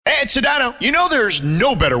Hey, it's Sedano. You know there's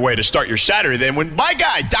no better way to start your Saturday than when my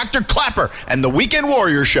guy, Dr. Clapper, and the Weekend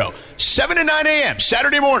Warrior Show, 7 to 9 a.m.,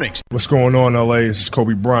 Saturday mornings. What's going on, LA? This is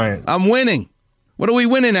Kobe Bryant. I'm winning. What are we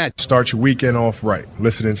winning at? Start your weekend off right.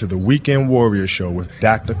 Listening to the Weekend Warrior Show with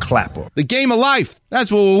Dr. Clapper. The game of life.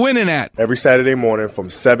 That's what we're winning at. Every Saturday morning from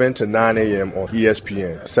 7 to 9 a.m. on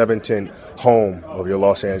ESPN, 710, home of your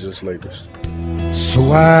Los Angeles Lakers.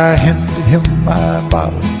 So I handed him my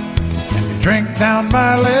bottle, and he drank down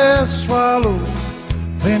my last swallow.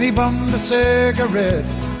 Then he bummed a cigarette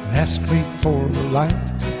and asked me for a light.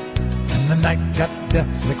 And the night got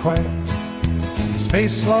deathly quiet. His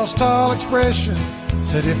face lost all expression.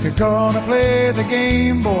 Said, if you're gonna play the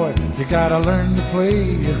game, boy, you gotta learn to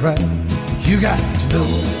play it right. You got to know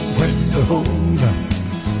when to hold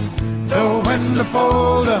up, know when to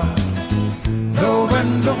fold up, know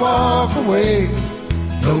when to walk away,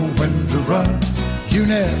 know when to run. You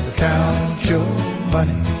never count your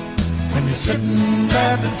money. When you're sitting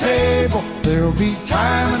at the table, there'll be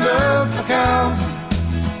time enough for counting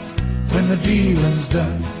when the dealing's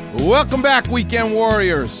done. Welcome back, Weekend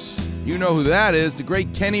Warriors. You know who that is, the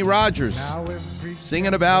great Kenny Rogers,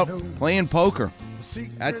 singing about playing poker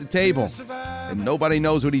at the table. And nobody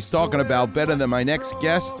knows what he's talking about better than my next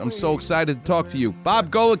guest. I'm so excited to talk to you. Bob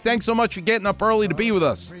Golic, thanks so much for getting up early to be with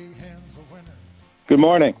us. Good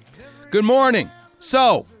morning. Good morning.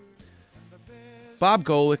 So, Bob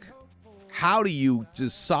Golic, how do you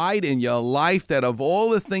decide in your life that of all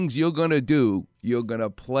the things you're going to do, you're going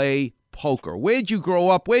to play poker? Where'd you grow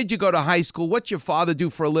up? Where'd you go to high school? What's your father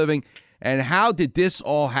do for a living? And how did this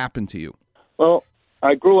all happen to you? Well,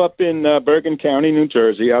 I grew up in Bergen County, New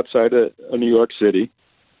Jersey, outside of New York City.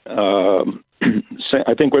 I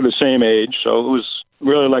think we're the same age, so it was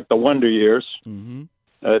really like the wonder years. Mm-hmm.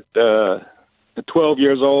 At 12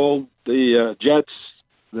 years old, the Jets,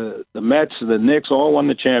 the Mets, the Knicks all won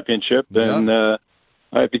the championship, and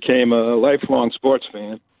I became a lifelong sports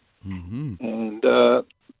fan. Mm-hmm. And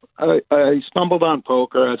I stumbled on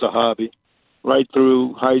poker as a hobby right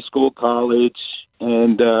through high school, college,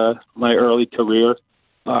 and my early career.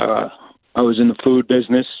 I was in the food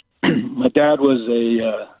business. My dad was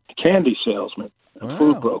a candy salesman, a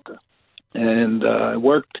food broker, and I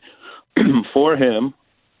worked for him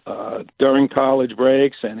during college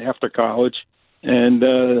breaks and after college. And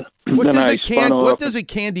what does a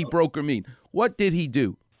candy broker mean? What did he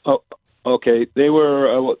do? Oh, okay. They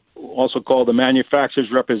were also called a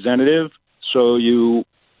manufacturer's representative. So you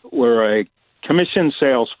were a commission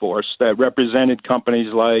sales force that represented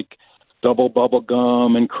companies like Double Bubble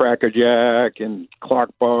Gum and Cracker Jack and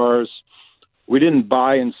Clark Bars. We didn't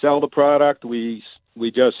buy and sell the product. We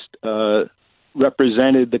just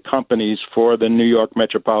represented the companies for the New York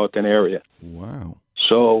metropolitan area. Wow.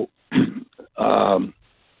 So,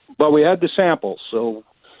 but we had the samples. So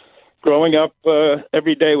growing up,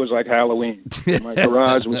 every day was like Halloween. My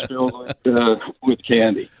garage was filled with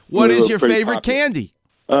candy. What is your favorite candy?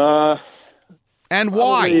 And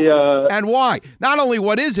why? And why? Not only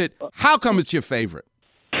what is it, how come it's your favorite?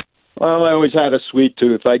 Well, I always had a sweet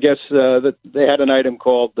tooth. I guess that they had an item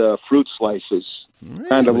called fruit slices, Really?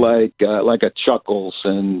 kind of like a Chuckles,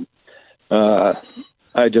 and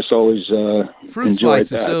I just always fruit enjoyed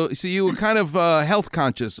slices. that. So you were kind of health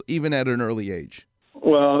conscious even at an early age.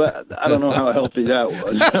 Well, I don't know how healthy that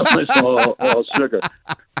was. It was all sugar.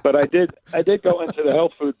 But I did go into the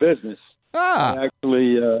health food business. I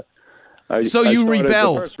actually. So you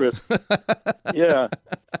rebelled. Yeah.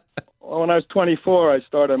 Well, when I was 24, I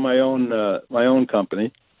started my own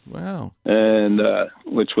company. Wow. And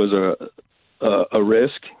which was a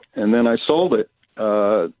risk, and then I sold it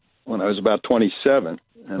when I was about 27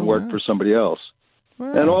 and worked for somebody else.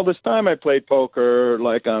 Wow. And all this time I played poker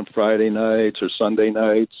like on Friday nights or Sunday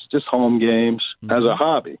nights, just home games as a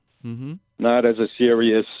hobby, not as a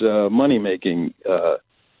serious money-making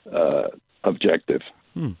objective.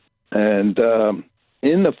 And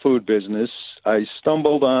in the food business, I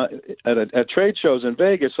stumbled on, at trade shows in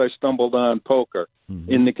Vegas, I stumbled on poker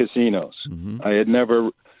in the casinos. I had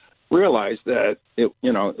never realized that it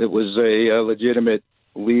was a legitimate,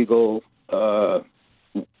 legal,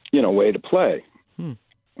 way to play.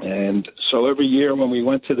 And so every year when we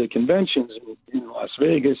went to the conventions in Las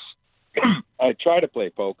Vegas, I tried to play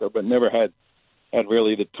poker, but never had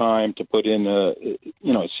really the time to put in a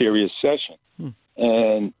serious session.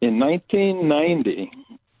 And in 1990,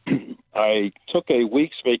 I took a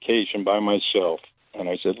week's vacation by myself, and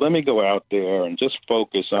I said, let me go out there and just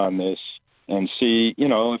focus on this and see,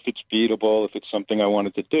 if it's beatable, if it's something I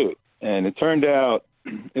wanted to do. And it turned out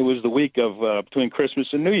it was the week of between Christmas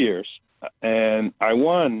and New Year's, and I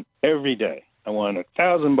won every day. I won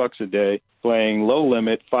 $1,000 a day, playing low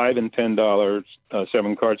limit $5 and $10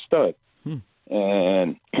 7-card stud.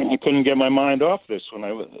 And I couldn't get my mind off this. When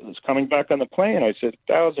I was coming back on the plane, I said,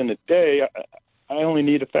 1,000 a day. I only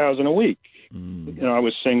need 1,000 a week. I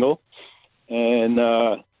was single, and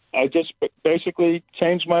I just basically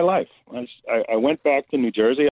changed my life. I went back to New Jersey.